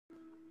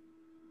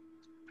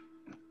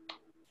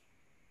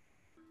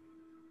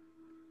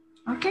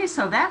Okay,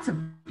 so that's a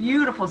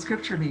beautiful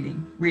scripture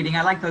reading.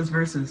 I like those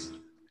verses.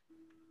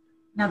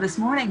 Now this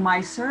morning,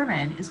 my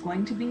sermon is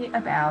going to be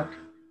about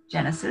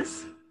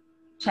Genesis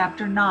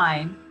chapter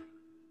 9,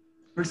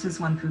 verses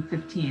 1 through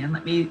 15. And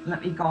let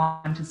me go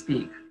on to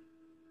speak.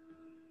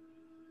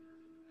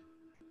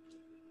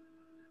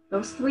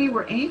 Those three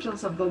were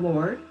angels of the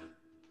Lord.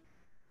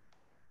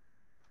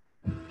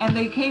 And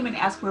they came and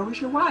asked, "Where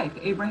was your wife?"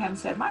 Abraham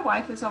said, "My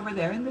wife is over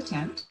there in the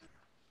tent."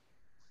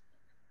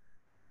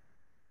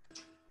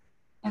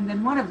 And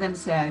then one of them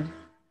said,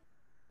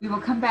 "We will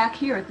come back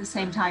here at the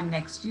same time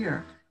next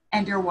year,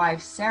 and your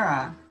wife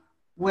Sarah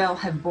will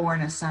have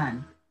borne a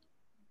son."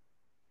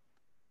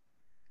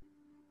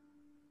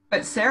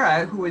 But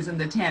Sarah, who was in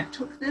the tent,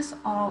 took this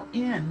all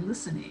in,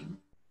 listening.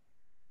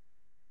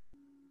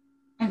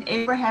 And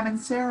Abraham and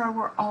Sarah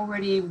were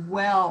already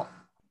well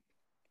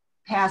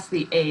past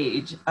the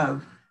age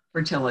of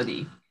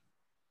fertility.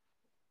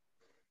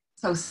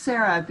 So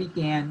Sarah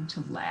began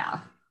to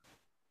laugh.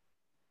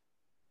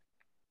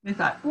 They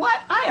thought,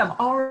 "What? I am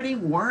already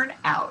worn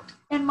out,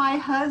 and my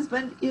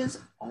husband is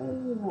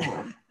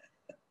old.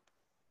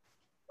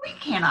 We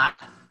cannot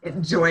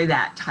enjoy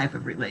that type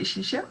of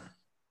relationship."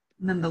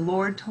 And then the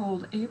Lord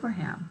told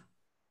Abraham,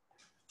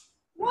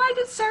 "Why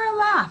did Sarah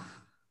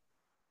laugh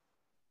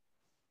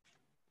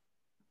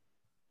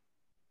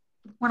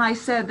when I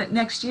said that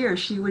next year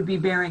she would be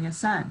bearing a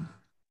son?"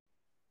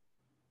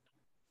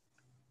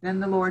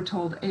 Then the Lord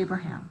told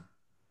Abraham,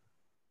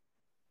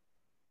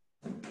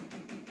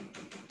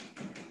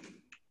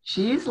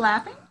 "She's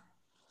laughing.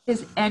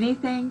 Is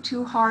anything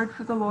too hard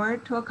for the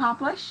Lord to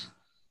accomplish?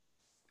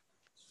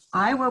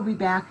 I will be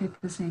back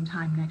at the same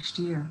time next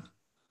year,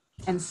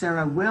 and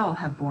Sarah will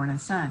have borne a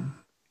son."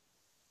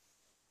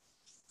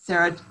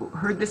 Sarah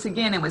heard this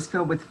again and was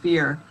filled with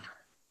fear.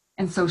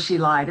 And so she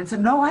lied and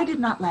said, "No, I did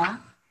not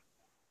laugh."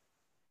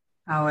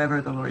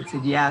 However, the Lord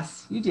said,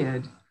 "Yes, you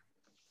did."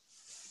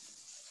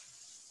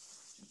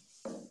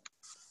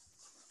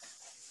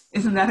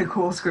 Isn't that a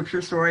cool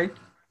scripture story?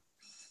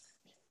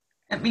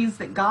 It means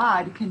that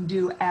God can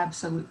do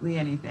absolutely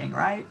anything,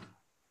 right?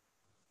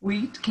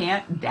 We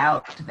can't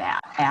doubt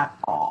that at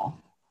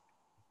all.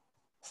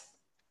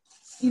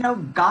 You know,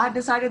 God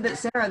decided that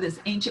Sarah, this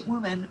ancient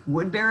woman,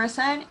 would bear a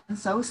son, and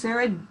so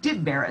Sarah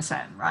did bear a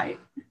son, right?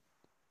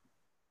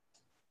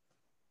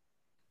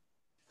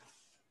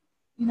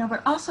 You know,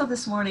 but also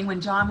this morning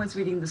when John was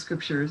reading the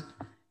scriptures,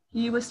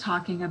 he was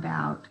talking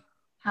about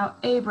how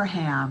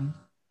Abraham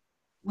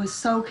was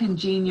so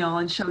congenial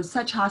and showed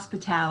such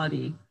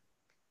hospitality,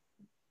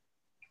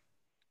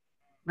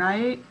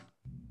 right?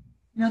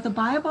 You know, the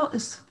Bible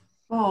is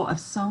full of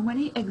so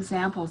many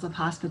examples of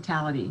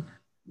hospitality.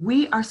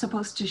 We are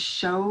supposed to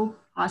show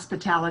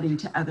hospitality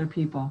to other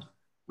people.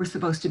 We're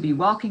supposed to be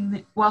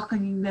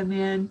welcoming them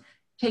in,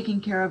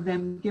 taking care of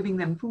them, giving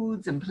them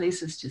foods and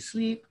places to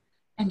sleep,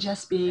 and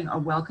just being a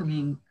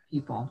welcoming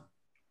people.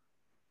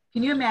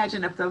 Can you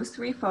imagine if those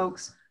three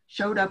folks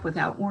showed up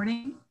without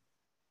warning?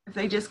 If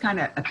they just kind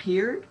of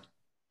appeared?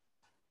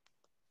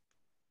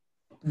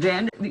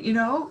 Then, you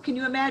know, can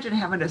you imagine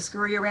having to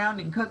scurry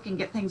around and cook and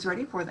get things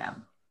ready for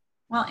them?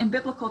 Well, in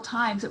biblical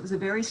times, it was a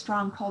very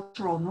strong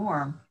cultural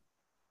norm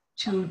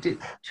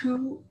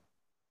to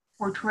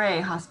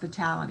portray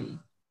hospitality.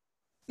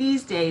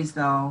 These days,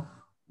 though,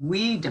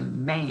 we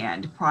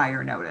demand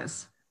prior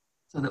notice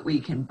so that we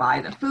can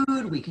buy the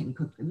food, we can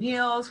cook the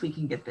meals, we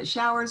can get the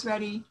showers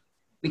ready,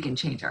 we can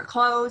change our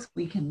clothes,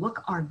 we can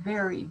look our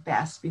very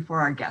best before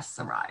our guests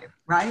arrive,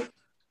 right?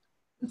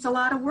 It's a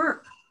lot of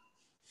work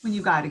when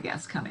you got a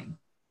guest coming.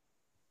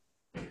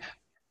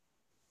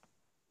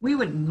 We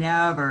would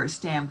never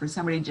stand for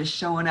somebody just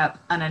showing up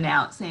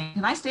unannounced saying,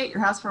 "Can I stay at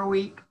your house for a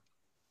week?"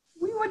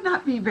 We would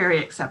not be very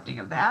accepting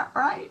of that,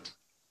 right?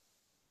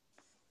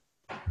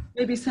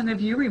 Maybe some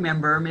of you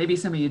remember, maybe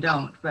some of you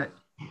don't, but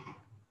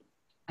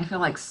I feel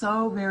like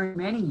so very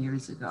many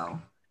years ago,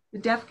 the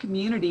deaf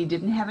community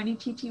didn't have any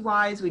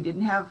TTYs. We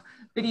didn't have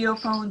video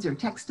phones or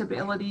text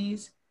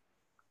abilities.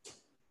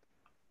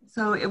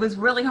 So it was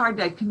really hard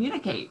to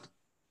communicate.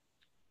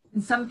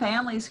 And some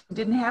families who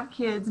didn't have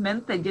kids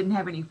meant they didn't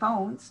have any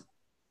phones.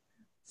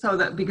 So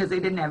that because they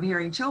didn't have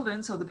hearing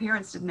children, so the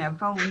parents didn't have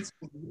phones.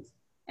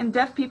 And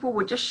deaf people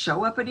would just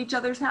show up at each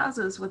other's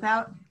houses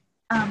without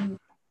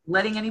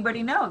letting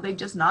anybody know. They'd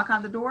just knock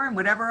on the door, and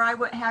whatever I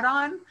had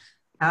on,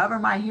 however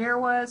my hair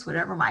was,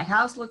 whatever my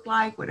house looked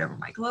like, whatever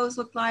my clothes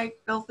looked like,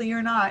 filthy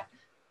or not,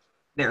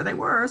 there they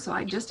were. So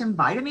I just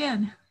invite them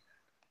in.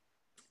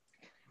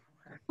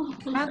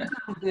 That's not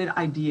a good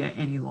idea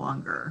any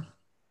longer.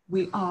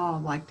 We all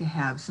like to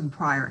have some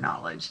prior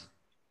knowledge.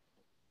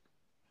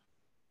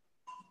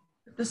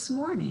 But this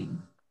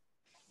morning,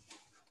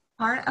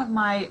 part of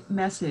my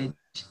message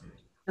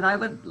that I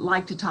would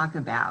like to talk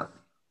about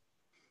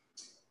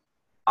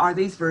are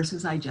these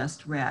verses I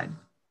just read.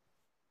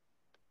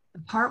 The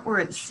part where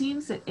it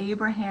seems that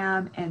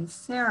Abraham and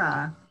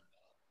Sarah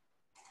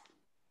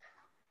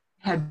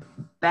had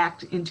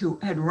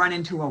run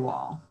into a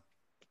wall.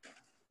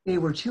 They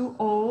were too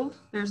old.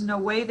 There's no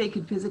way they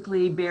could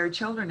physically bear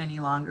children any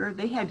longer.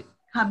 They had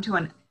come to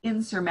an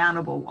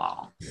insurmountable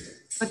wall.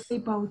 But they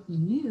both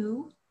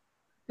knew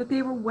that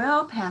they were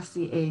well past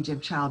the age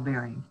of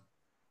childbearing.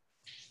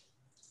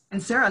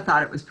 And Sarah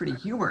thought it was pretty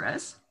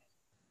humorous.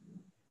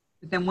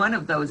 But then one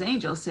of those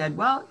angels said,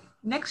 well,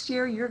 next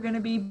year you're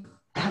going to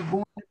have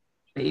born a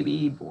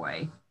baby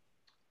boy.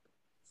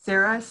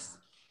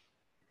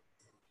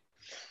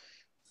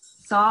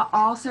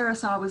 All Sarah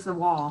saw was the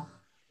wall.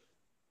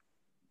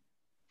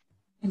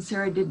 And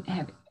Sarah didn't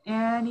have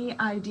any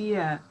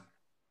idea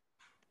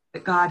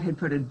that God had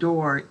put a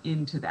door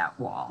into that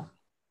wall.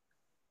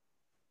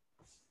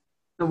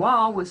 The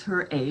wall was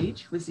her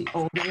age, was the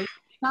old age.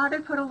 God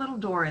had put a little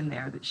door in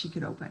there that she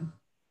could open.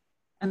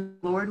 And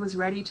the Lord was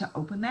ready to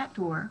open that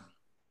door.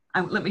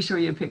 Let me show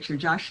you a picture.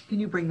 Josh, can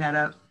you bring that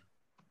up?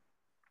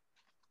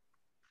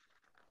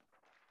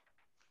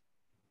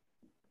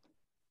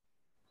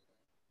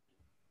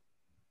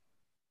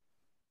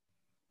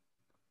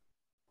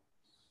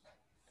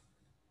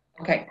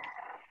 Okay.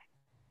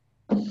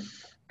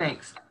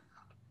 Thanks.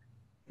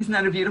 Isn't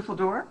that a beautiful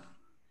door?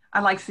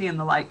 I like seeing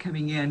the light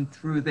coming in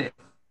through the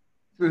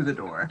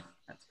door.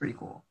 That's pretty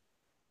cool.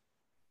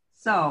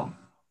 So,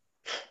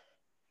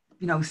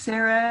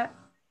 Sarah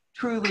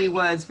truly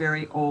was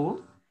very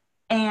old,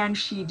 and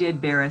she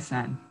did bear a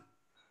son.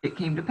 It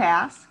came to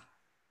pass.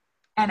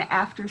 And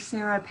after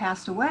Sarah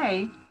passed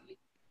away,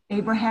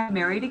 Abraham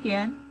married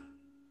again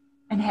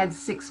and had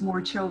 6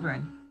 more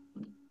children.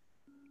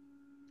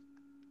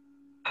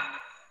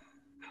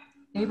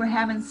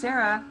 Abraham and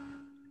Sarah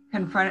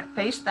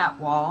faced that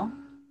wall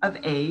of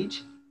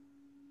age.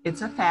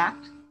 It's a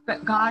fact,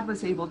 but God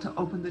was able to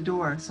open the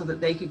door so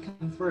that they could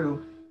come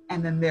through,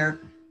 and then their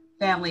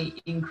family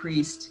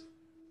increased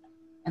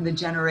and the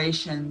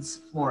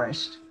generations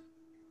flourished.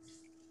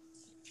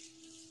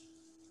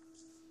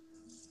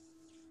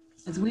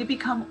 As we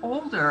become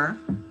older,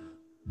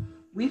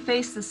 we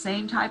face the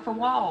same type of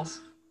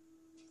walls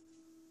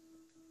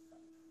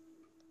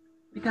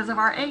because of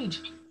our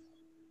age.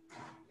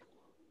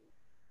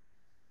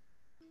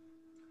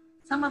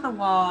 Some of the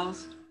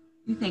walls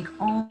you think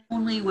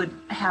only would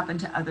happen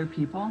to other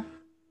people.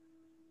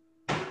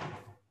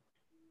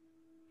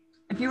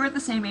 If you were the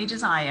same age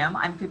as I am,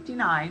 I'm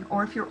 59,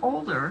 or if you're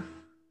older,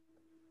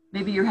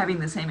 maybe you're having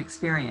the same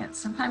experience.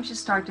 Sometimes you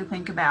start to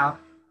think about,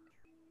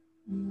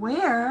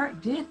 where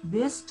did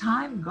this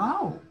time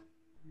go?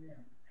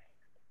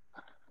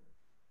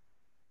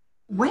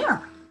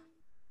 Where?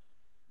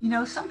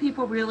 Some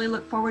people really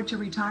look forward to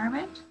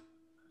retirement,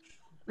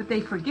 but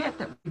they forget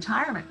that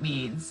retirement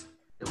means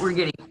that we're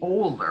getting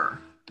older.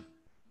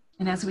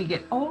 And as we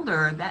get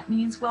older, that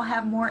means we'll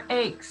have more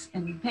aches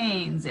and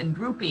pains and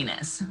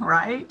droopiness,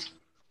 right?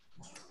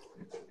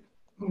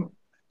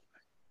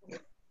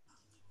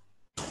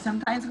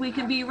 Sometimes we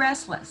can be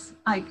restless.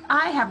 I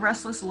have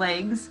restless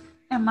legs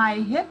and my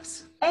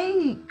hips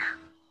ache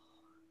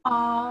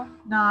all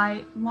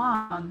night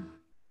long.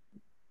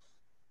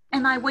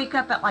 And I wake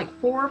up at like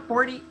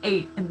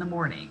 4:48 in the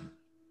morning.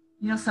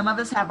 Some of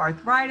us have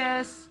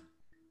arthritis.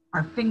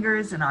 Our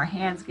fingers and our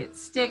hands get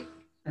stiff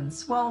and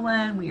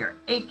swollen. We are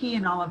achy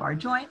in all of our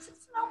joints.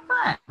 It's no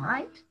fun,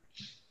 right?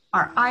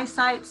 Our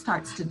eyesight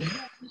starts to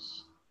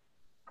diminish.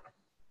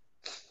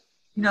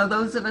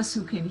 Those of us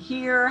who can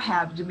hear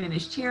have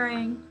diminished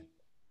hearing.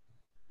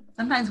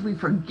 Sometimes we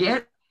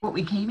forget what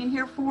we came in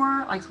here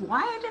for. Like,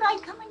 why did I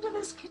come into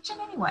this kitchen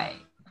anyway?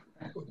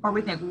 Or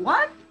we think,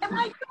 what am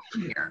I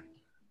doing here?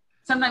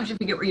 Sometimes you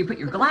forget where you put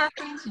your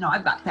glasses.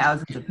 I've got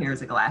thousands of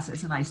pairs of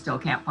glasses and I still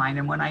can't find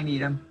them when I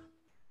need them.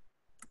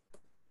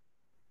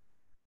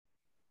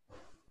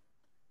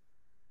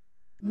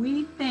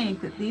 We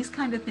think that these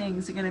kind of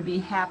things are going to be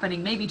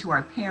happening maybe to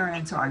our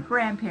parents or our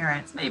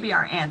grandparents, maybe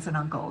our aunts and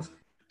uncles,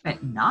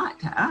 but not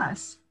to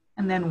us.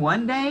 And then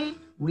one day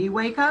we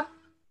wake up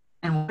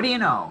and what do you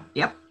know?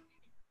 Yep,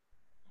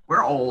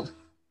 we're old.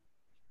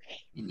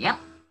 And yep,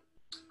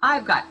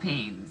 I've got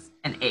pains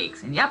and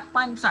aches. And yep,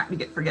 I'm starting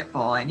to get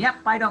forgetful. And yep,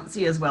 I don't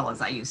see as well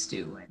as I used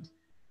to. And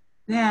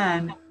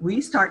then we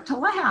start to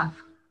laugh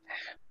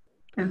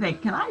and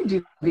think, can I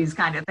do these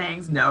kind of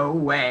things? No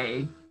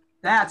way.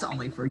 That's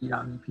only for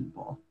young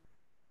people.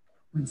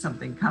 When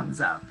something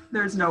comes up,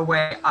 there's no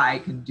way I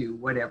can do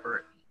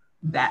whatever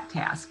that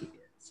task is.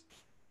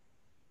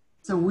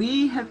 So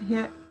we have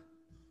hit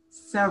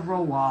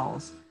several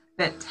walls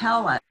that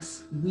tell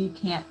us we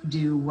can't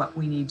do what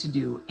we need to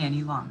do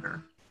any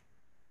longer.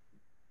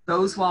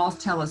 Those walls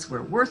tell us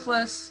we're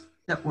worthless,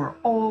 that we're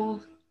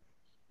old.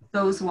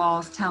 Those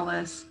walls tell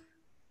us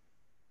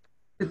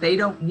that they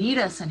don't need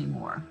us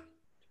anymore,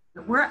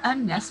 that we're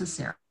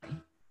unnecessary.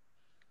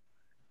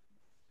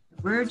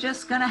 We're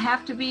just going to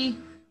have to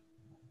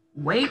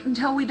wait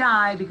until we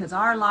die because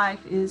our life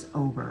is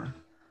over.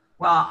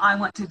 Well, I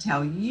want to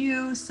tell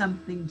you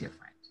something different.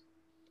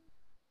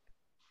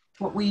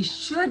 What we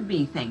should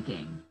be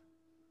thinking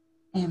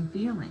and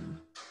feeling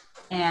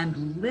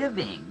and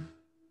living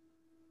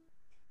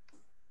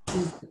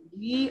is that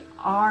we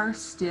are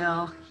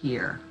still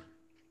here.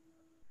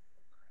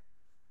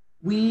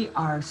 We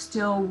are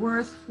still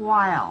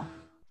worthwhile.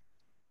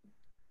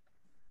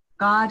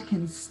 God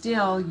can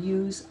still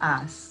use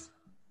us,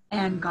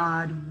 and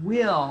God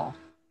will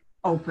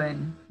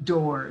open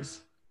doors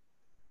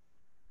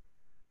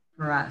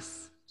for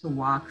us to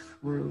walk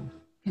through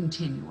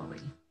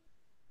continually.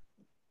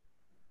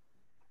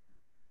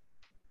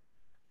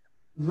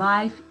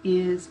 Life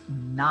is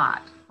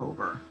not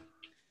over.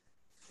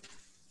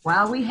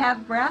 While we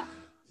have breath,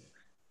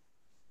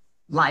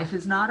 life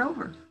is not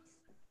over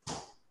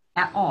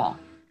at all.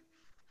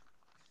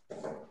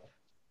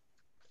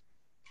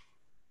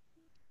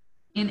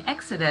 In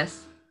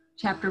Exodus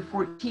chapter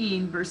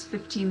 14, verse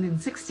 15 and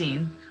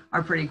 16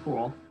 are pretty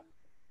cool.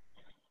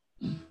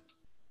 You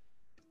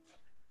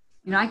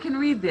know, I can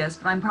read this,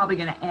 but I'm probably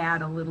going to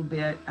add a little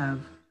bit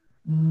of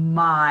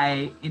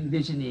my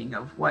envisioning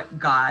of what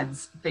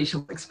God's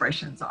facial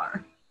expressions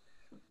are.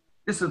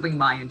 This will be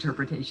my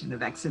interpretation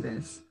of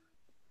Exodus.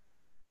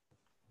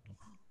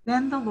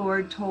 Then the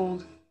Lord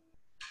told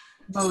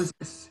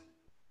Moses,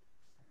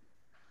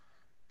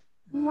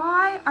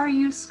 "Why are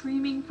you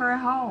screaming for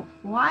help?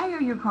 Why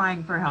are you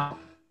crying for help?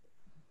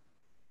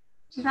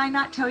 Did I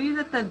not tell you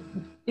that the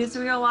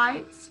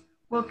Israelites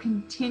will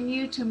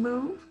continue to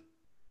move?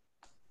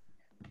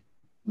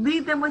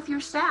 Lead them with your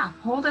staff,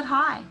 hold it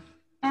high,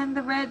 and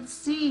the Red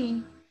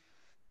Sea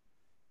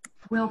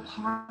will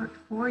part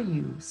for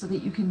you so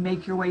that you can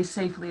make your way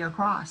safely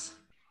across."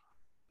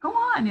 Go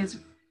on,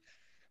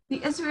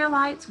 the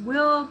Israelites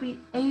will be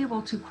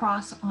able to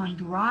cross on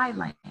dry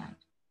land.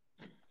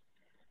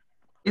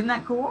 Isn't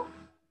that cool?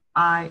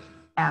 I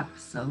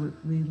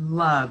absolutely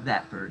love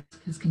that verse,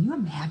 because can you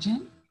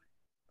imagine?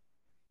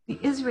 The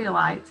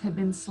Israelites have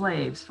been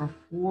slaves for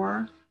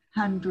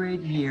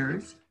 400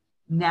 years.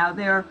 Now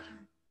they're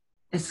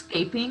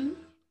escaping,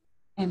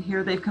 and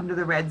here they've come to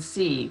the Red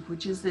Sea,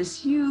 which is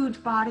this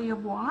huge body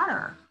of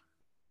water.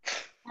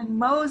 And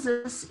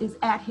Moses is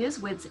at his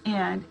wit's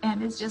end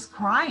and is just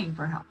crying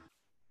for help.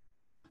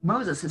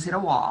 Moses has hit a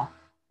wall,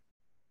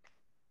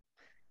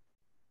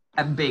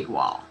 a big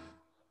wall,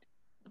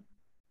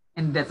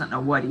 and doesn't know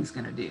what he's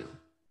going to do.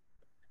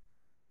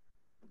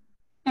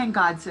 And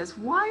God says,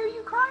 "Why are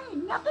you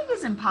crying? Nothing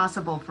is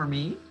impossible for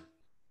me.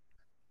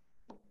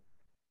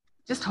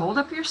 Just hold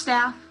up your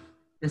staff,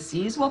 the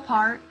seas will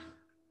part,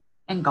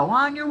 and go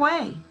on your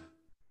way."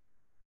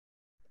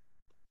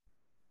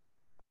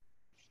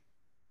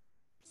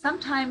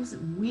 Sometimes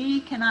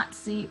we cannot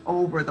see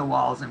over the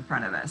walls in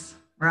front of us,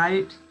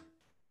 right?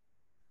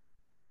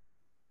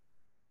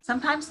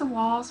 Sometimes the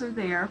walls are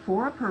there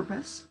for a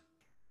purpose,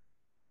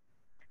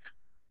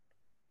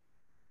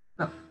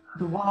 but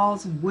the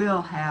walls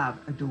will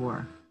have a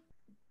door.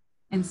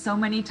 And so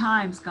many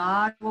times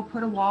God will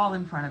put a wall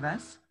in front of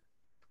us,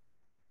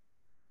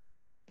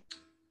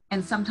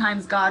 and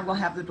sometimes God will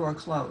have the door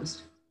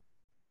closed.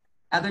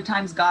 Other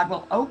times God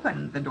will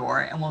open the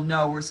door and we'll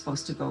know we're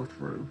supposed to go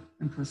through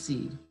and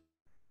proceed.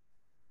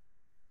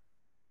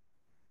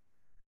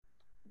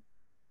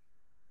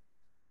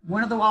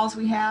 One of the walls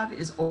we have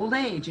is old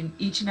age, and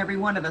each and every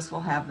one of us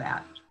will have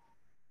that.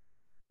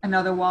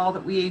 Another wall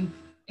that we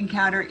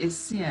encounter is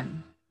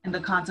sin and the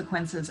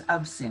consequences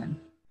of sin.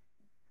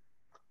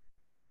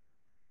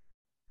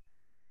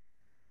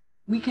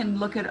 We can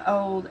look at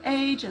old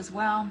age as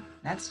well.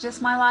 That's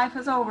just, my life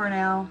is over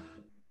now.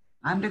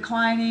 I'm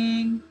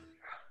declining.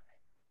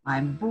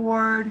 I'm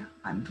bored.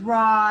 I'm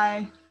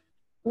dry.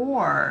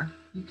 Or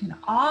you can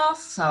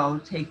also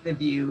take the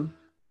view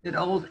that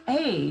old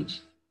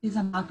age is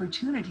an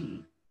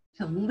opportunity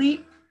to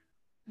leap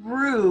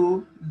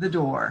through the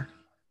door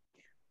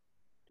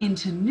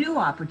into new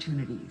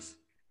opportunities,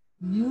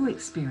 new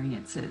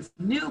experiences,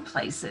 new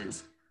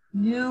places,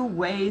 new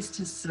ways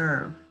to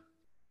serve.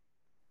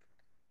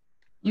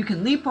 You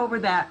can leap over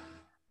that.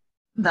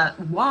 The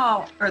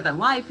wall, or the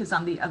life, is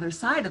on the other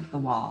side of the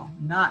wall,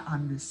 not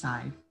on this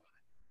side.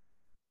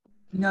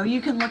 You know,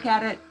 you can look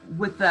at it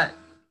with the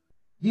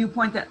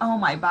viewpoint that, oh,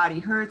 my body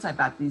hurts, I've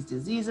got these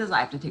diseases, I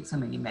have to take so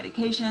many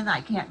medications,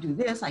 I can't do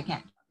this, I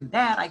can't do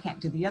that, I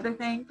can't do the other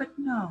thing. But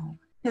no,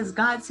 because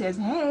God says,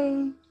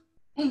 hey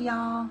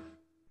y'all.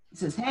 He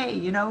says, hey,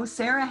 you know,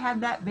 Sarah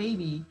had that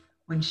baby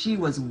when she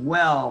was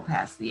well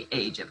past the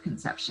age of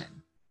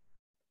conception.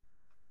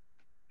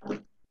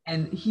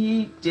 And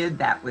he did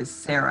that with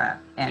Sarah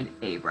and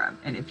Abram.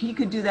 And if he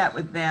could do that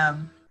with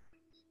them,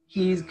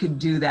 he could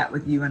do that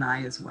with you and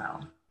I as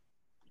well.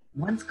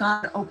 Once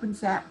God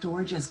opens that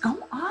door, just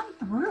go on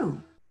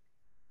through.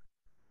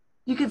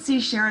 You could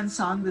see Sharon's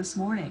song this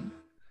morning,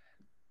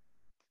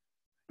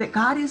 that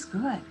God is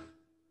good.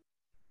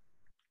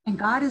 And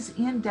God is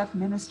in deaf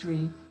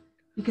ministry,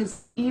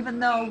 because even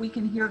though we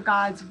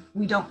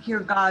don't hear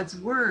God's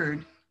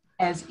word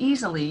as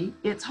easily,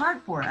 it's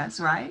hard for us,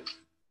 right?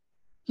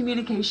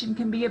 Communication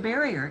can be a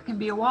barrier, it can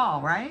be a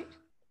wall, right?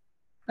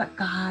 But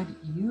God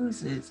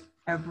uses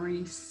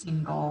every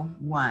single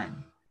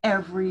one.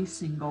 Every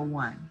single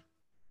one.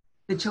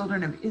 The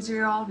children of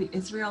Israel, the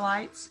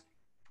Israelites,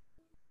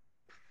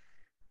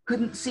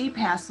 couldn't see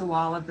past the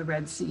wall of the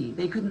Red Sea.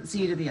 They couldn't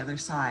see to the other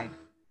side.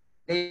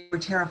 They were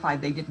terrified.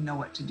 They didn't know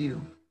what to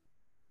do.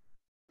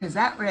 Because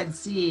that Red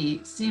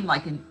Sea seemed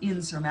like an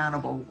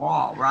insurmountable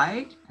wall,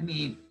 right? I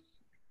mean,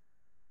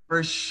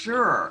 for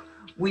sure,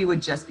 we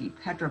would just be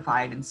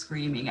petrified and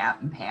screaming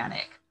out in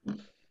panic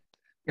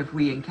if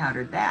we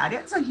encountered that.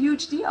 It's a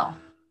huge deal.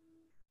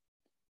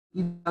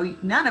 You know,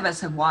 none of us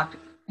have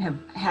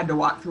had to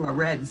walk through a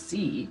Red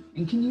Sea.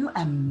 And can you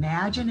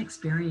imagine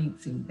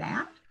experiencing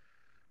that?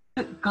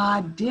 But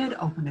God did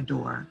open a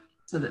door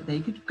so that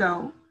they could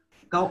go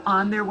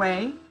on their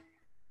way,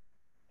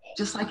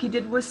 just like he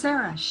did with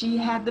Sarah. She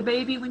had the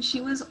baby when she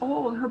was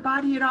old. Her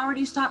body had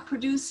already stopped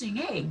producing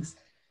eggs,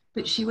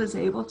 but she was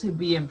able to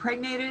be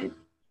impregnated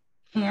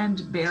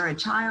and bear a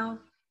child.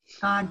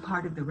 God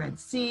parted the Red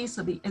Sea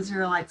so the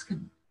Israelites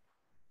could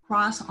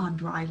cross on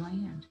dry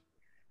land.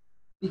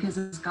 Because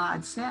as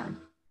God said,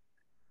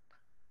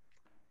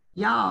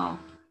 y'all,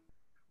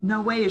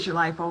 no way is your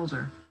life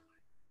older.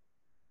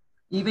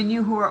 Even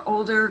you who are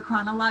older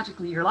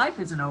chronologically, your life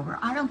isn't over.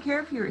 I don't care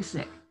if you're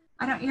sick.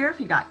 I don't care if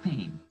you got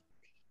pain.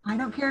 I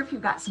don't care if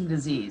you've got some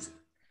disease.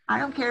 I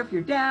don't care if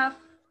you're deaf.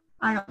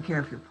 I don't care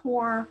if you're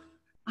poor.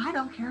 I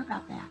don't care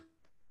about that.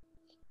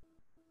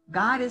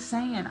 God is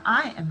saying,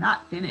 I am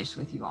not finished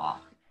with you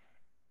all.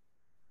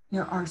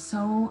 There are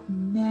so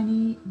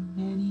many,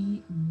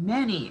 many,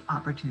 many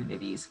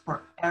opportunities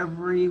for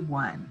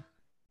everyone.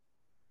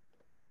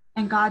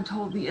 And God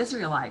told the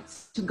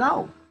Israelites to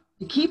go,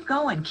 to keep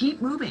going,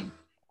 keep moving.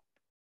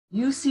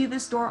 You see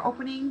this door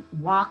opening,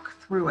 walk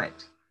through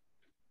it.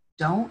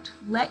 Don't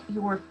let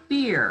your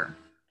fear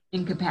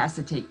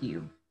incapacitate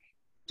you.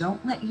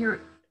 Don't let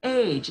your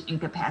age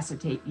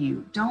incapacitate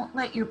you. Don't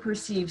let your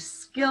perceived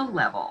skill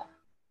level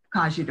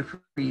cause you to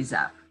freeze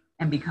up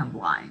and become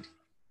blind.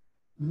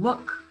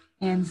 Look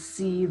and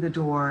see the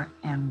door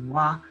and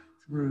walk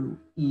through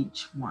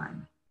each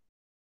one.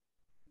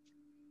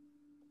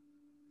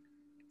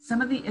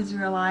 Some of the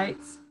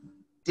Israelites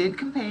did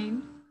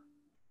complain.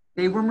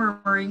 They were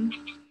murmuring.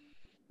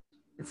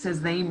 It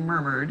says they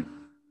murmured.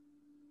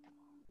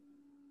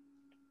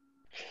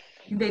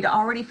 They'd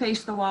already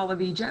faced the wall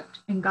of Egypt,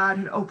 and God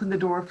had opened the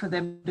door for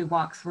them to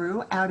walk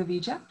through out of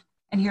Egypt.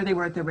 And here they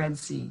were at the Red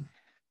Sea.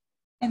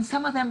 And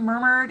some of them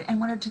murmured and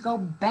wanted to go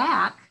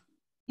back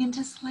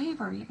into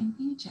slavery in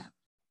Egypt.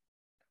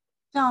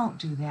 Don't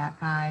do that,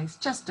 guys.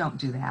 Just don't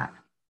do that.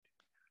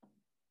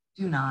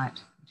 Do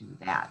not do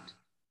that.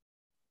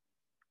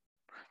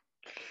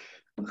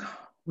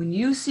 When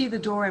you see the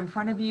door in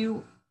front of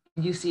you,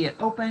 you see it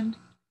opened,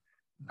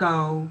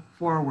 go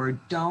forward.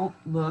 Don't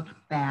look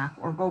back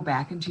or go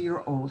back into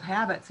your old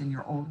habits and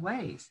your old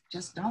ways.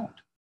 Just don't.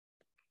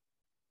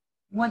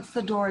 Once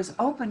the door is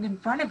opened in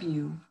front of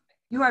you,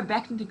 you are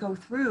beckoned to go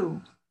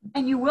through,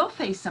 and you will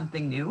face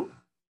something new.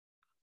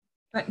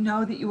 But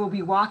know that you will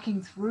be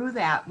walking through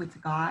that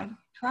with God.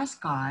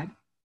 Trust God.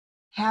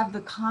 Have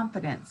the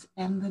confidence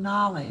and the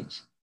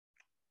knowledge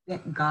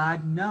that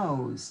God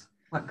knows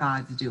what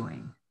God's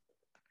doing.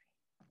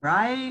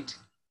 Right?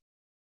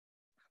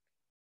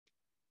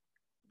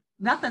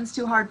 Nothing's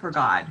too hard for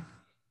God.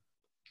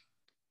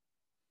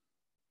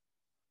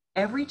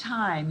 Every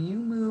time you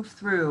move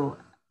through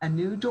a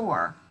new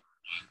door,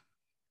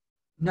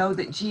 know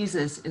that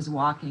Jesus is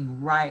walking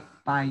right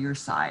by your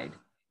side.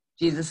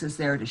 Jesus is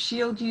there to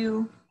shield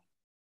you.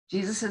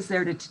 Jesus is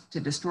there to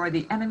destroy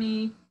the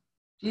enemy.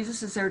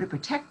 Jesus is there to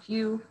protect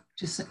you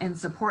and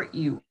support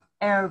you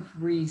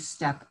every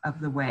step of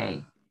the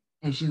way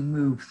as you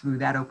move through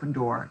that open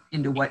door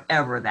into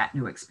whatever that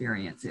new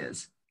experience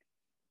is.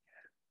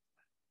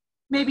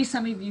 Maybe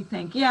some of you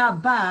think, yeah,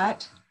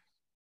 but,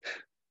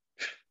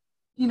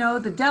 you know,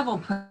 the devil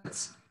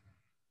puts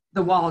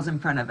the walls in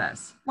front of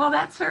us. Well,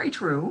 that's very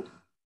true.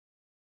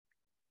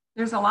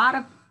 There's a lot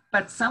of,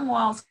 but some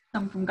walls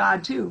come from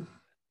God too.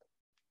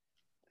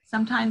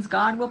 Sometimes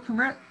God will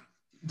permit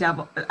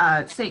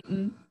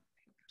Satan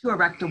to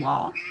erect a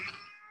wall,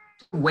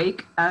 to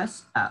wake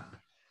us up,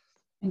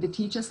 and to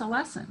teach us a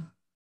lesson.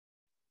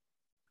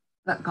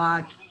 But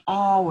God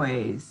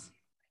always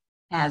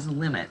has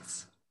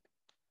limits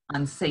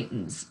on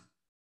Satan's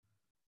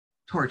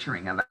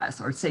torturing of us,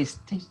 or Satan's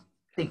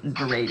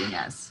berating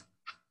us,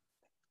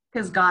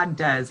 because God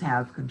does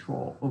have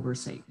control over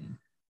Satan,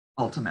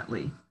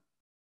 ultimately.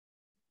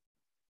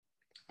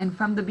 And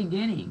from the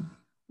beginning,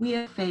 we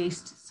have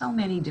faced so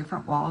many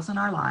different walls in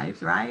our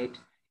lives, right?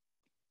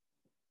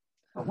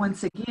 But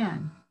once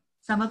again,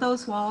 some of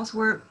those walls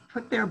were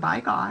put there by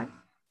God,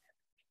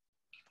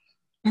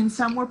 and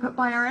some were put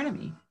by our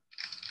enemy.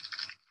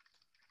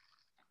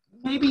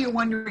 Maybe you're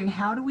wondering,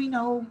 how do we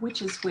know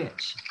which is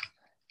which?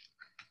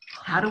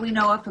 How do we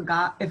know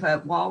if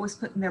a wall was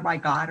put in there by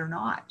God or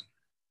not?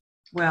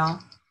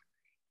 Well,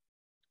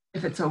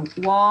 if it's a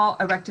wall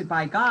erected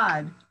by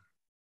God,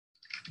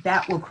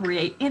 that will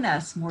create in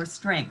us more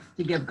strength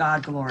to give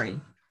God glory.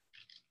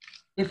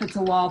 If it's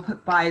a wall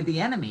put by the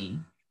enemy,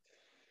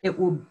 it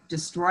will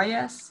destroy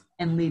us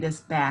and lead us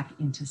back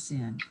into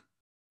sin.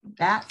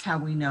 That's how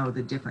we know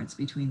the difference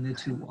between the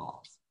two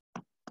walls.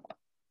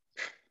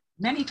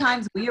 Many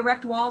times we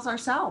erect walls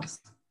ourselves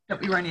that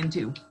we run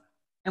into,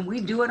 and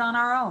we do it on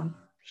our own.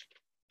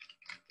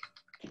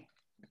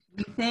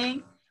 We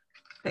think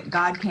that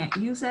God can't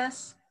use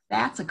us,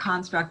 that's a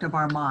construct of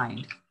our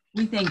mind.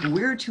 We think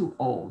we're too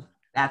old.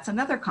 That's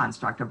another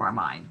construct of our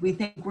mind. We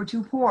think we're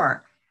too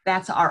poor.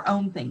 That's our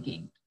own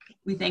thinking.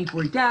 We think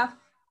we're deaf,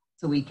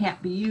 so we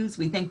can't be used.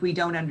 We think we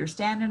don't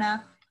understand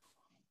enough.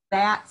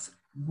 That's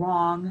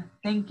wrong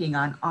thinking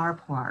on our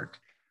part.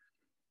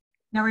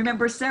 Now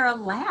remember, Sarah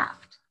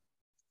laughed.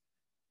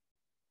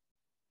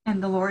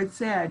 And the Lord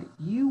said,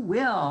 you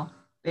will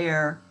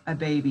bear a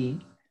baby.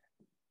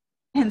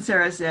 And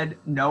Sarah said,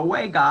 no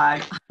way,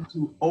 God, I'm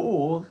too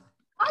old.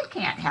 I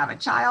can't have a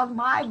child.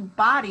 My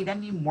body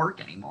doesn't even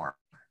work anymore.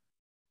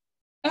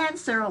 And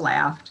Sarah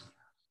laughed.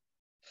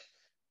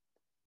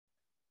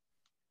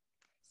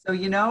 So,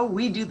 you know,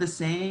 we do the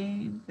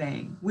same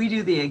thing. We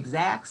do the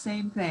exact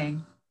same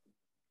thing.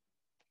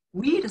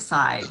 We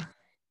decide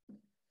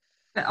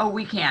that, oh,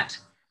 we can't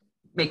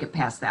make it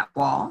past that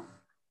wall.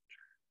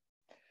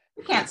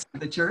 We can't see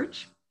the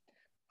church.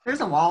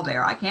 There's a wall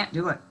there. I can't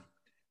do it.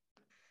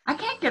 I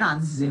can't get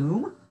on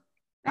Zoom.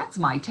 That's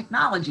my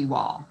technology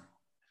wall.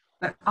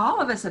 But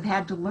all of us have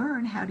had to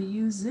learn how to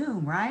use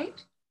Zoom,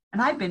 right?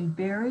 And I've been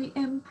very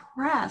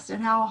impressed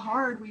at how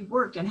hard we've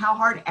worked and how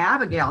hard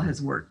Abigail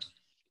has worked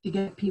to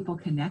get people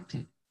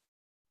connected.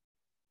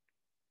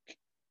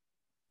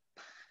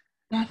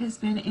 That has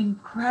been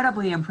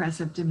incredibly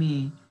impressive to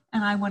me.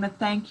 And I want to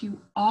thank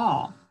you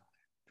all,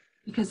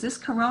 because this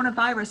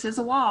coronavirus is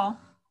a wall,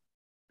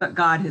 but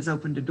God has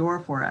opened a door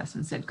for us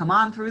and said, come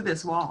on through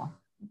this wall.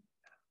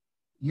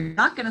 You're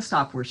not going to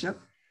stop worship.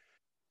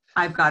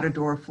 I've got a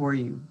door for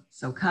you.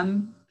 So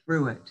come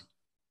through it.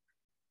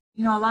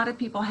 You know, a lot of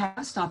people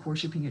have stopped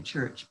worshiping at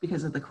church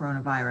because of the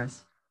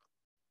coronavirus.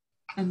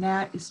 And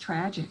that is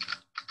tragic.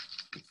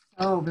 It's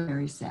so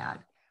very sad.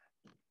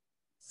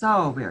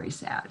 So very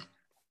sad.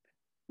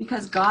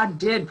 Because God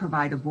did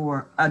provide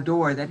a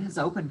door that has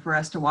opened for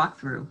us to walk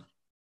through.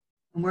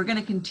 And we're going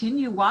to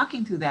continue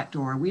walking through that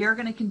door. We are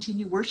going to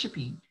continue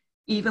worshiping.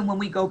 Even when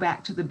we go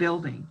back to the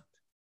building,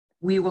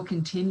 we will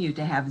continue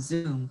to have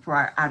Zoom for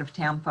our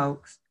out-of-town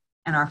folks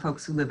and our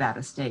folks who live out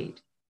of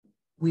state.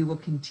 We will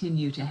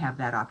continue to have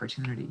that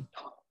opportunity.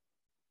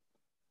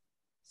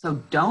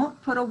 So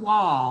don't put a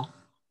wall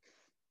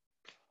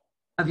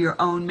of your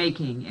own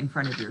making in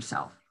front of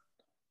yourself.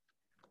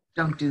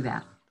 Don't do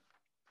that.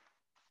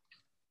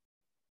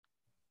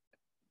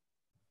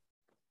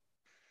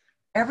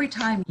 Every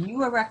time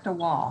you erect a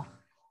wall,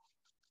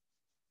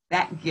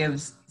 that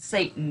gives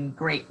Satan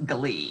great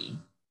glee.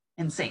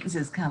 And Satan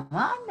says, come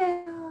on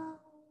now.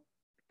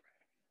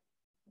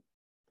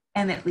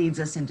 And it leads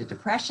us into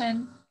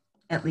depression.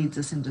 It leads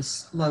us into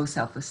low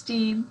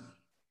self-esteem.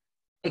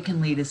 It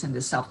can lead us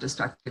into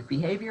self-destructive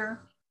behavior.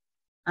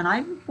 And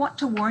I want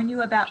to warn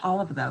you about all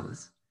of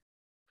those.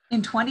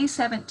 In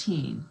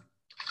 2017,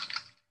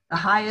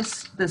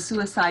 the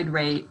suicide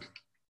rate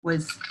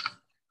was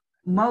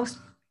most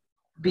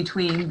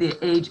between the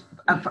age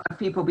of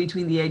people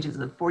between the ages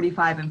of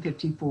 45 and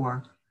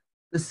 54.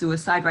 The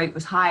suicide rate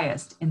was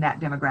highest in that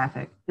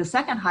demographic. The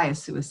second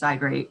highest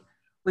suicide rate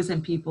was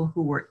in people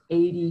who were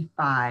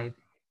 85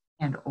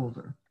 and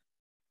older.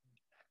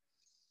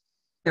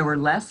 There were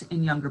less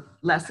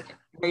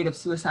rate of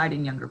suicide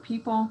in younger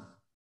people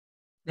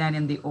than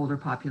in the older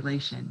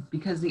population,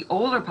 because the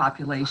older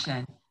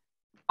population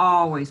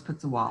always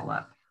puts a wall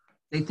up.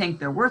 They think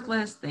they're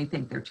worthless. They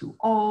think they're too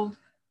old.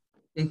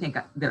 They think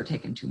they're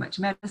taking too much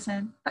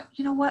medicine. But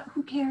you know what?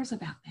 Who cares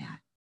about that?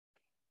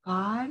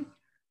 God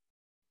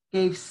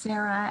gave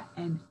Sarah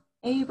and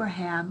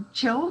Abraham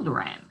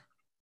children.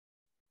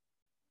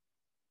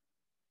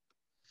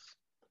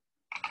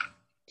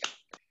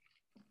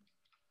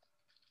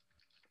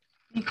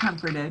 Be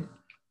comforted.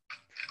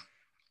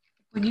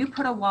 When you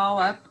put a wall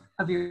up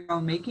of your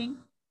own making,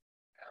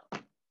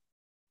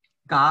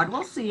 God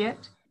will see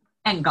it,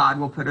 and God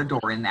will put a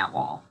door in that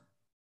wall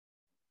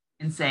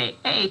and say,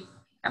 hey,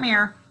 come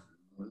here.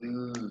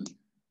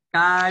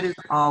 God is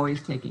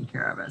always taking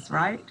care of us,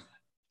 right?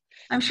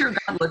 I'm sure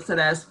God looks at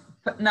us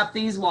putting up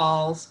these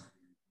walls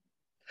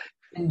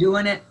and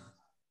doing it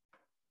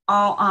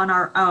all on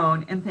our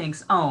own and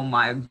thinks, oh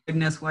my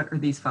goodness, what are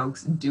these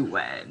folks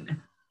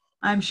doing?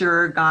 I'm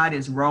sure God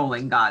is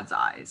rolling God's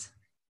eyes.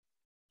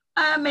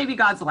 Maybe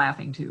God's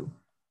laughing too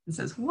and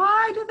says,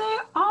 why do they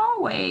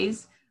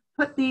always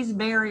put these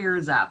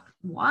barriers up?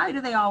 Why do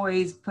they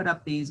always put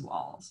up these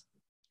walls?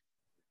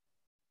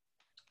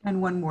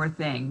 And one more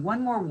thing,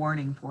 one more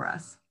warning for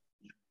us.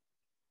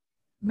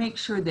 Make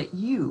sure that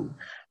you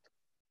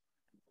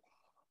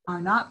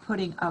are not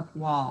putting up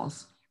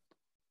walls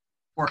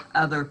for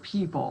other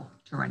people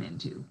to run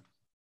into.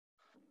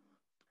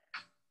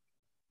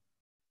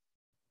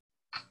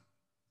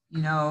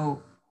 You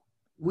know,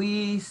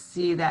 we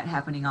see that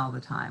happening all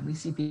the time. We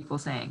see people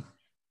saying,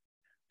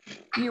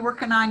 you're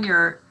working on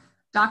your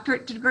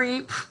doctorate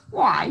degree?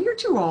 Why? You're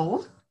too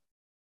old.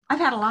 I've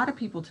had a lot of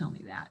people tell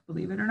me that,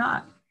 believe it or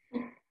not.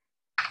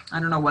 I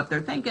don't know what they're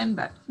thinking,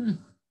 but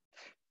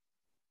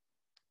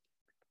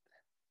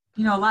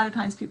You know, a lot of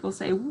times people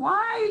say,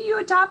 why are you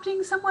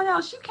adopting someone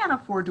else? You can't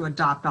afford to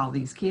adopt all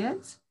these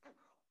kids.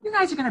 You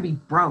guys are going to be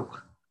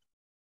broke.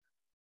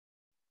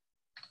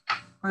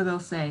 Or they'll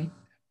say,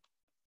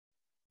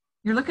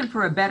 you're looking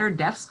for a better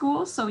deaf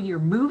school, so you're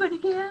moving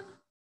again?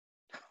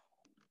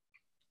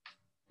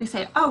 They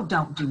say, oh,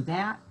 don't do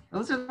that.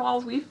 Those are the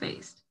walls we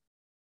faced.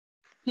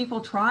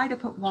 People try to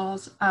put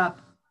walls up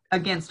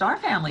against our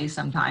families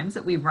sometimes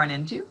that we've run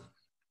into.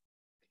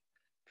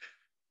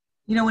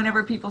 You know,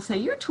 whenever people say,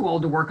 you're too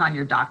old to work on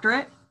your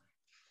doctorate,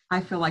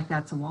 I feel like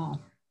that's a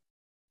wall.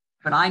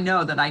 But I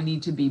know that I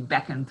need to be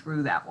beckoned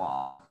through that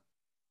wall.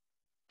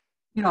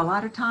 You know, a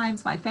lot of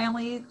times my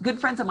family, good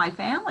friends of my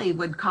family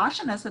would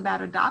caution us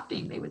about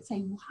adopting. They would say,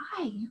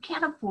 why? You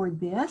can't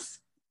afford this.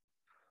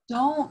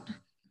 Don't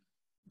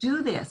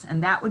do this.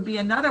 And that would be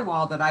another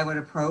wall that I would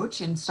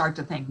approach and start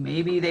to think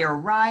maybe they are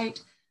right.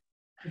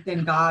 But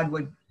then God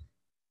would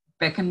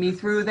beckon me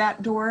through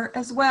that door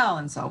as well.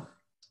 And so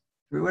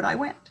through it I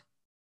went.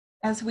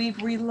 As we've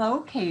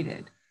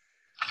relocated,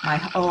 my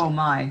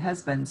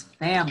husband's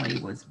family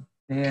was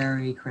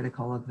very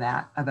critical of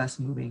that, of us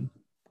moving.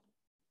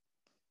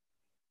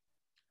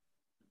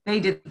 They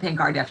didn't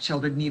think our deaf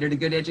children needed a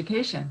good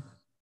education.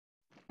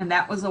 And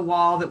that was a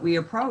wall that we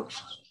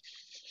approached.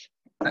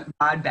 But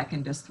God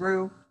beckoned us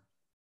through.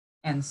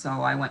 And so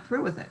I went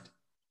through with it.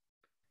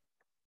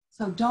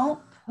 So don't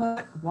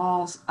put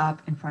walls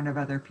up in front of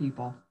other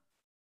people.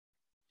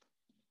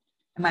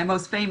 And my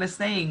most famous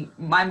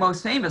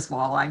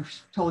wall,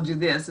 I've told you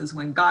this, is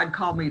when God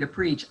called me to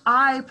preach,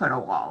 I put a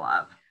wall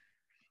up,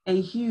 a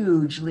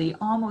hugely,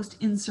 almost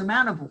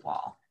insurmountable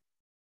wall.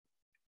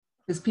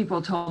 Because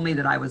people told me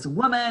that I was a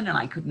woman and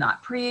I could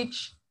not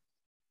preach.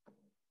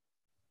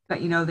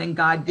 But, you know, then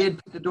God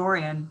did put the door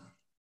in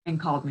and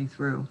called me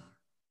through.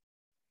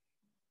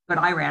 But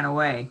I ran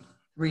away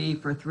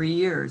for 3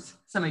 years.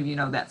 Some of you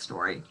know that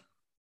story.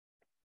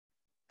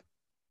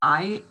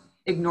 I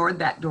ignored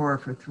that door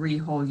for 3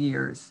 whole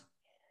years.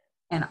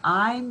 And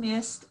I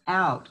missed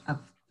out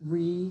of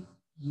 3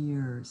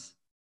 years.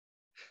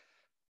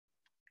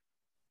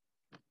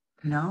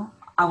 You know,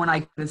 when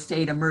I could have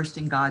stayed immersed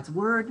in God's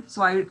word.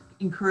 So I would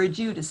encourage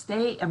you to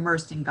stay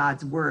immersed in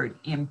God's word,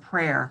 in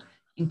prayer,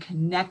 in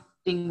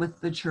connecting with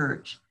the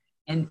church,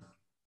 and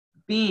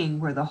being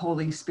where the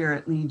Holy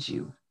Spirit leads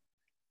you.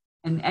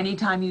 And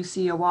anytime you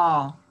see a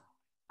wall,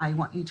 I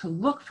want you to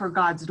look for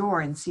God's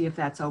door and see if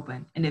that's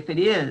open. And if it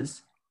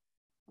is,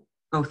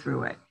 go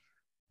through it.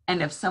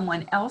 And if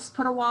someone else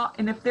put a wall,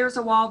 and if there's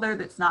a wall there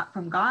that's not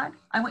from God,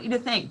 I want you to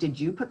think, did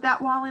you put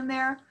that wall in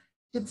there?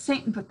 Did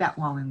Satan put that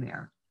wall in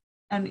there?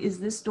 And is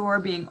this door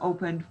being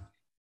opened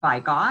by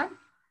God?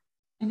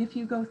 And if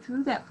you go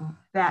through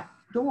that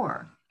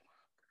door,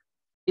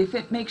 if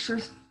it makes your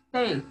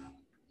faith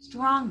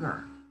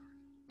stronger,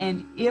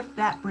 and if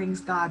that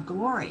brings God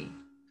glory,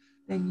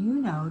 then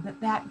you know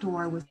that that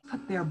door was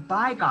put there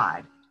by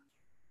God,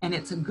 and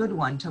it's a good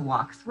one to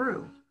walk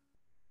through.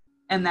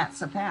 And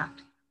that's a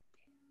fact.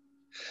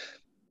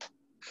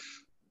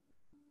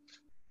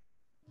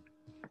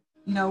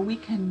 You know, we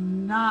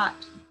cannot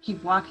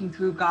keep walking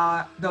through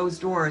those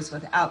doors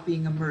without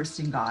being immersed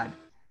in God.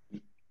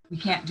 We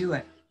can't do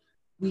it.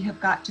 We have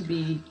got to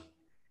be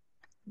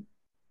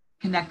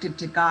connected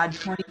to God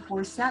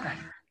 24/7.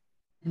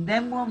 And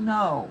then we'll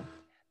know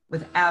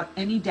without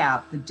any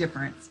doubt the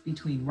difference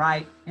between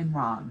right and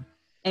wrong.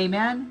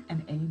 Amen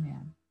and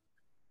amen.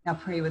 Now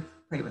pray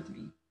with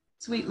me.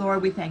 Sweet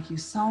Lord, we thank you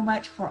so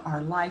much for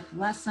our life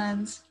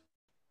lessons.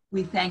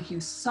 We thank you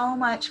so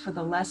much for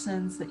the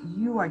lessons that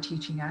you are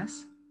teaching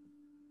us,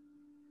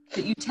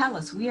 that you tell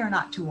us we are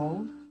not too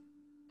old.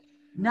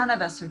 None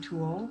of us are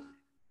too old.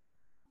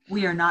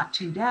 We are not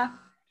too deaf.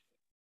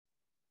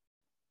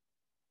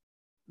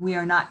 We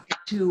are not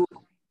too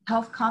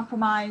health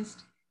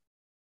compromised.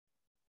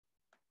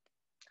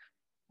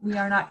 We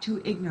are not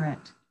too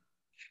ignorant.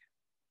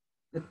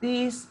 That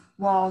these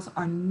walls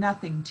are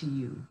nothing to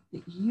you,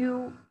 that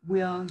you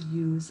will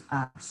use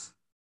us.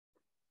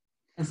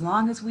 As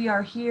long as we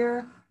are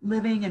here,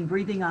 living and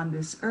breathing on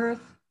this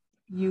earth,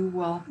 you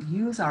will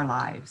use our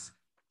lives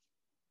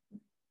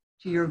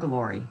to your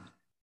glory.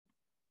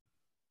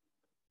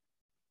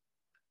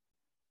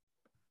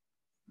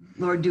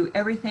 Lord, do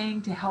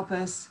everything to help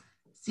us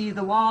see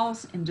the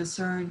walls and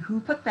discern who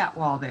put that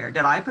wall there.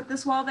 Did I put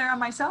this wall there on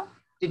myself?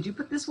 Did you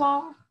put this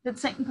wall? Did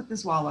Satan put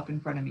this wall up in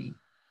front of me?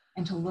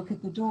 And to look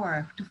at the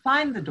door, to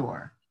find the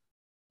door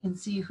and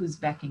see who's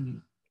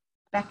beckoning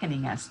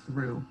us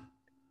through.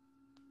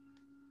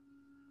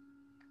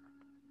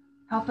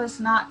 Help us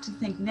not to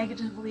think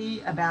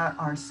negatively about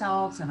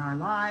ourselves and our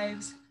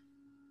lives.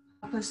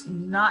 Help us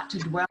not to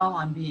dwell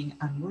on being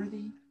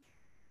unworthy.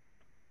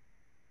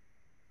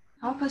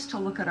 Help us to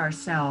look at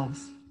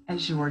ourselves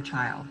as your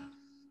child.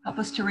 Help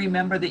us to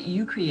remember that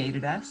you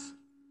created us,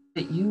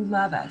 that you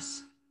love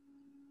us.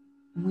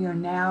 And we are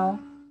now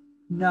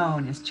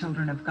known as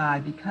children of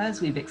God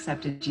because we've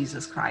accepted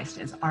Jesus Christ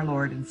as our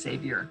Lord and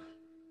Savior.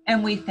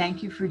 And we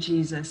thank you for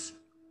Jesus.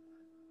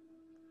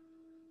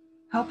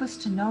 Help us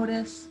to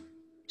notice,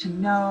 to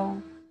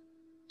know,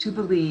 to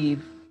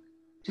believe,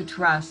 to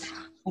trust,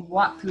 and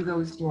walk through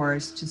those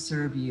doors to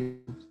serve you.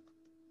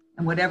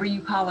 And whatever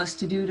you call us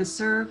to do to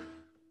serve,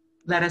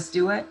 let us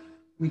do it.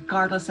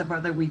 regardless of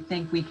whether we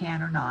think we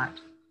can or not.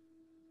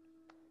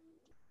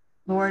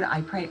 Lord,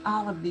 I pray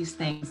all of these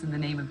things in the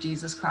name of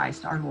Jesus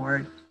Christ, our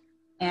Lord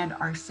and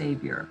our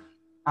Savior,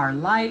 our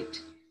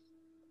light,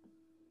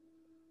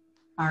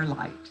 our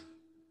light.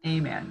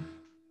 Amen.